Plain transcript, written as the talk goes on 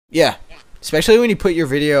Yeah, especially when you put your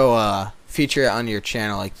video feature on your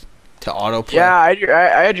channel, like to autoplay. Yeah,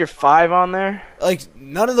 I had your 5 on there. Like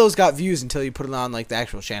none of those got views until you put it on like the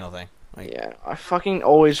actual channel thing. Like, Yeah, I fucking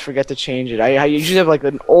always forget to change it. I usually have like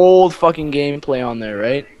an old fucking gameplay on there,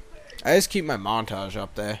 right? I just keep my montage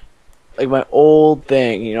up there. Like my old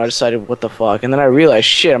thing, you know. I decided what the fuck, and then I realized,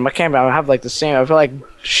 shit, I can't. I have like the same. I feel like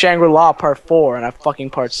Shangri-La Part 4, and I have fucking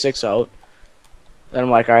Part 6 out. Then I'm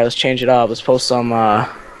like, all right, let's change it up. Let's post some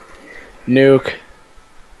nuke.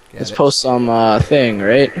 Let's post some thing,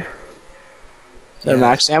 right? Is that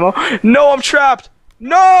max ammo? No, I'm trapped.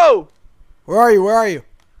 No. Where are you? Where are you?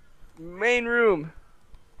 Main room.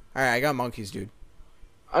 All right, I got monkeys, dude.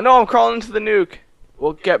 I know. I'm crawling into the nuke.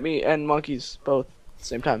 Will get me and monkeys both at the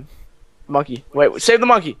same time. Monkey. Wait, save the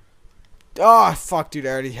monkey. Oh, fuck, dude. I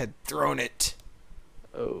already had thrown it.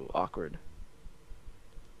 Oh, awkward.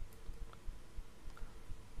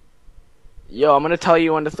 Yo, I'm going to tell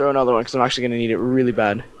you when to throw another one because I'm actually going to need it really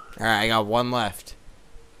bad. All right, I got one left.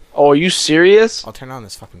 Oh, are you serious? I'll turn on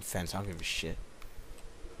this fucking fence. I don't give a shit.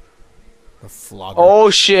 A flogger. Oh,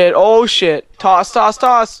 shit. Oh, shit. Toss, toss,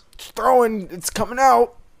 toss. It's throwing. It's coming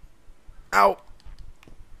out. Out.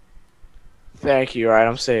 Thank you. All right,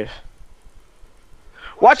 I'm safe.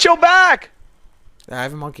 Watch your back! I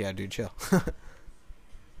have a monkey out, dude. Chill.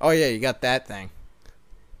 Oh, yeah, you got that thing.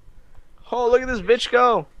 Oh, look at this bitch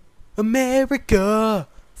go. America.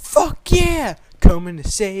 Fuck yeah. Coming to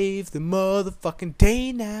save the motherfucking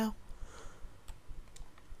day now.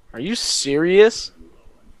 Are you serious?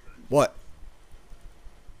 What?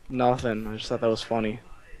 Nothing. I just thought that was funny.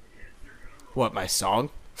 What, my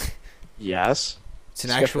song? Yes. It's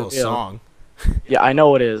an actual song. Yeah, I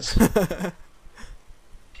know it is.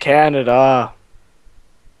 Canada.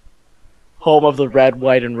 Home of the red,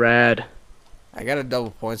 white, and red. I got a double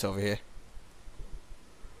points over here.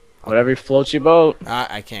 Whatever floats your boat.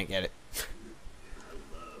 I can't get it.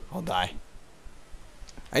 I'll die.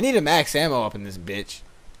 I need a max ammo up in this bitch.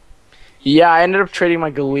 Yeah, I ended up trading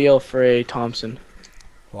my Galil for a Thompson.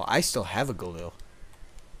 Well, I still have a Galil.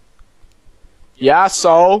 Yeah,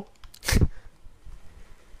 so?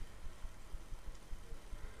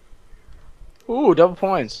 Ooh, double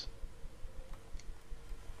points.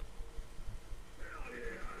 You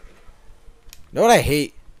know what I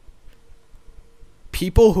hate?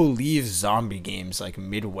 People who leave zombie games like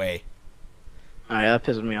midway. Alright, that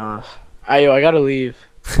pisses me off. Yo, I gotta leave.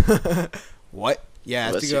 What? Yeah,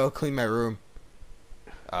 I have to go clean my room.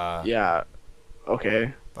 Yeah.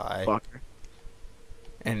 Okay. Bye. Fucker.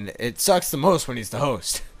 And it sucks the most when he's the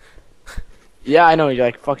host. Yeah, I know. You're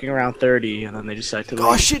like fucking around 30, and then they decide to leave.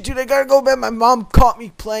 Oh shit, dude! I gotta go to bed. My mom caught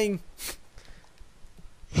me playing.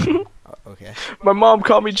 Okay. My mom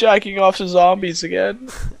caught me jacking off to zombies again.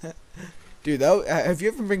 Dude, that, have you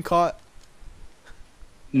ever been caught?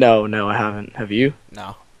 No, I haven't. Have you?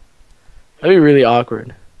 No. That'd be really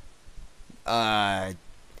awkward.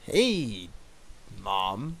 Hey,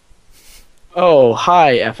 mom. Oh,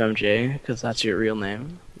 hi, FMJ, because that's your real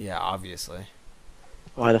name. Yeah, obviously.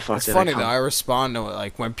 Why the fuck It's did funny I come? though. I respond to it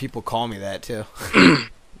like when people call me that too.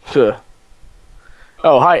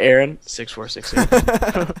 Oh, hi,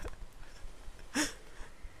 aaron6466.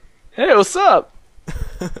 Hey, what's up?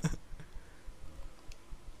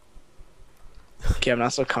 Okay, I'm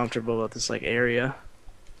not so comfortable about this like area.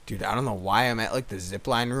 Dude, I don't know why I'm at like the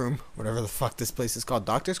zipline room, whatever the fuck this place is called.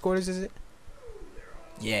 Doctor's quarters, is it?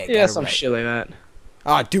 Yeah. Yeah, some shit like that.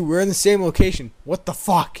 Ah, dude, we're in the same location. What the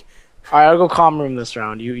fuck? All right, I'll go calm room this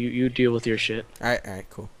round. You deal with your shit. All right,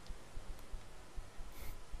 cool.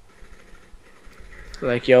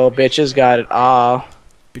 Like, yo, bitches got it. Ah.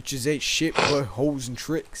 Bitches ain't shit but hoes and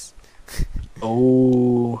tricks.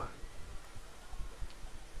 Oh.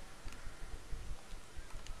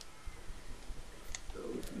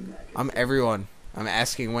 I'm everyone. I'm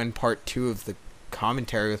asking when part 2 of the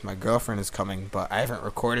commentary with my girlfriend is coming, but I haven't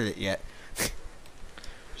recorded it yet.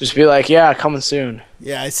 Just be like, yeah, coming soon.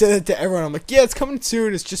 Yeah, I said it to everyone. I'm like, yeah, it's coming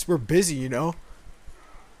soon. It's just we're busy, you know?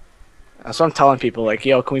 That's what I'm telling people. Like,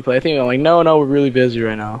 yo, can we play a thing? I'm like, no, we're really busy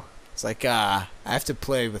right now. It's like, I have to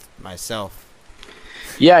play with myself.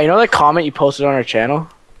 Yeah, you know that comment you posted on our channel?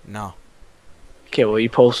 No. Okay, well, you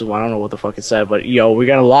posted one. I don't know what the fuck it said, but, yo, we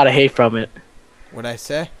got a lot of hate from it. What'd I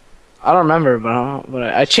say? I don't remember, but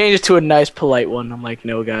I changed it to a nice, polite one. I'm like,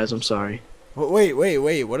 no, guys, I'm sorry. Wait.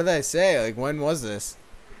 What did I say? Like, when was this?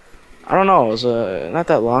 I don't know. It was not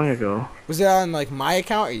that long ago. Was it on, like, my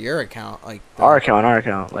account or your account? Like Our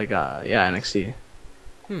account. Like, yeah, NXT.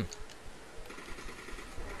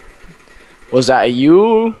 Was that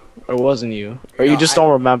you or wasn't you? Or you just don't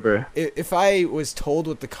remember? If I was told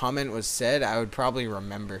what the comment was said, I would probably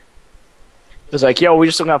remember. was like, yo, we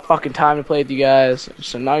just don't got fucking time to play with you guys.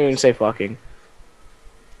 So now you're gonna say fucking.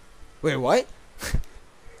 Wait, what?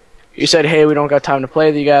 You said, hey, we don't got time to play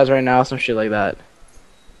with you guys right now, some shit like that.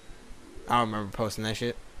 I don't remember posting that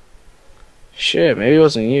shit. Shit, maybe it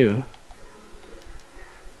wasn't you.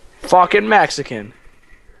 Fucking Mexican.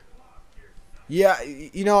 Yeah,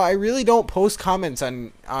 you know, I really don't post comments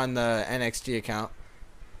on the NXG account.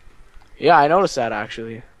 Yeah, I noticed that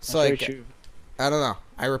actually. So like, I don't know.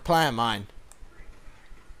 I reply on mine.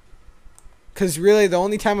 Cause really, the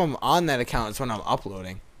only time I'm on that account is when I'm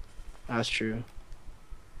uploading. That's true.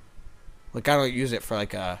 Like I don't use it for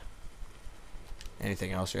like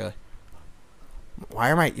anything else really.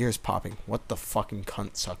 Why are my ears popping? What the fucking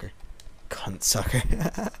cunt sucker? Cunt sucker.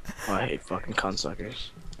 Oh, I hate fucking cunt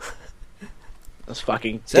suckers. Those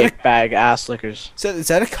fucking dick bag ass lickers. Is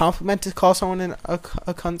that a compliment to call someone a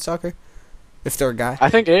cunt sucker? If they're a guy? I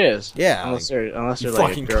think it is. Yeah. Unless they're like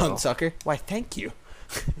fucking a girl. cunt sucker. Why, thank you.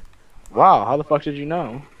 Wow, how the fuck did you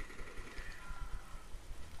know?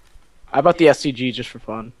 I bought the SCG just for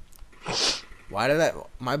fun. Why did that?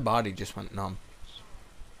 My body just went numb.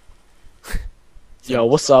 Yo,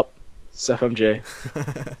 what's up? It's FMJ.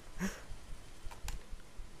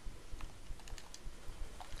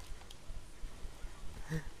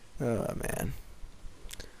 Oh man.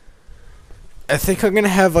 I think I'm gonna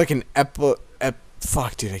have like an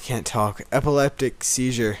fuck, dude, I can't talk. Epileptic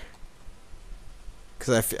seizure.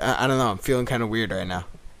 Cause I don't know. I'm feeling kind of weird right now.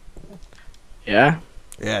 Yeah.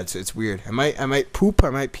 Yeah, it's weird. I might poop.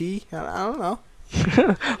 I might pee. I don't know.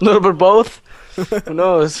 A little bit of both. Who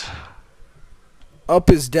knows? Up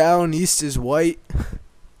is down, east is white.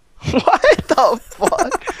 What the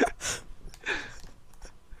fuck?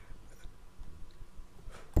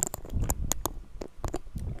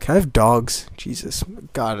 Can I have dogs? Jesus.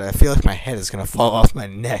 God, I feel like my head is gonna fall off my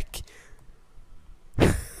neck.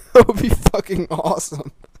 That would be fucking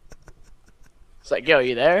awesome. It's like, yo,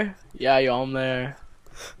 you there? Yeah, yo, I'm there.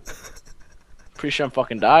 Pretty sure I'm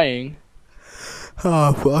fucking dying.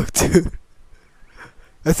 Oh, fuck, dude.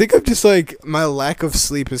 I think I'm just like, my lack of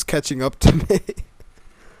sleep is catching up to me.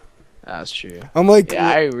 That's true. I'm like, yeah,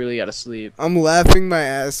 I really gotta sleep. I'm laughing my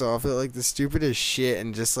ass off at like the stupidest shit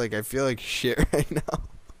and just like, I feel like shit right now.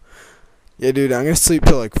 Yeah, dude, I'm gonna sleep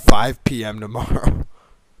till like 5 p.m. tomorrow.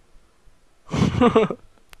 Oh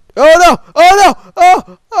no! Oh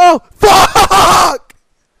no! Oh! Fuck!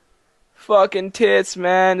 Fucking tits,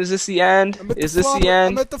 man. Is this the end? Is this the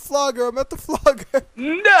end? I'm at the flogger. I'm at the flogger.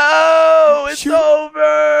 No! It's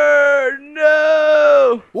over!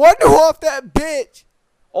 No! Wonder off that bitch!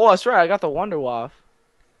 Oh, that's right. I got the Wonder Waff.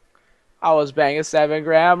 I was banging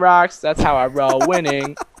 7-gram rocks. That's how I roll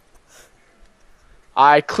winning.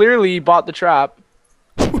 I clearly bought the trap.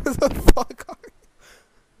 Where the fuck are you?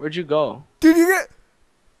 Where'd you go? Dude, you get...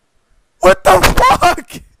 What the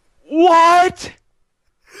fuck? What?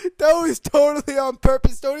 That was totally on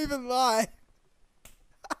purpose. Don't even lie.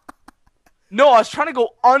 No, I was trying to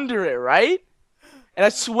go under it, right? And I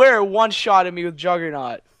swear it one-shotted me with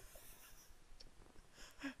Juggernaut.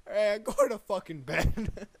 Alright, I'm going to fucking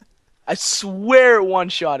bed. I swear it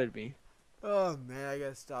one-shotted me. Oh, man, I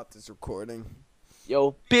gotta stop this recording.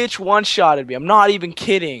 Yo, bitch one-shotted me. I'm not even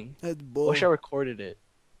kidding. That's bull. Wish I recorded it.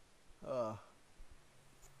 Oh.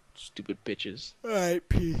 Stupid bitches. Alright,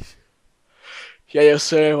 peace. Yeah, yo,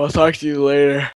 Sam. I'll talk to you later.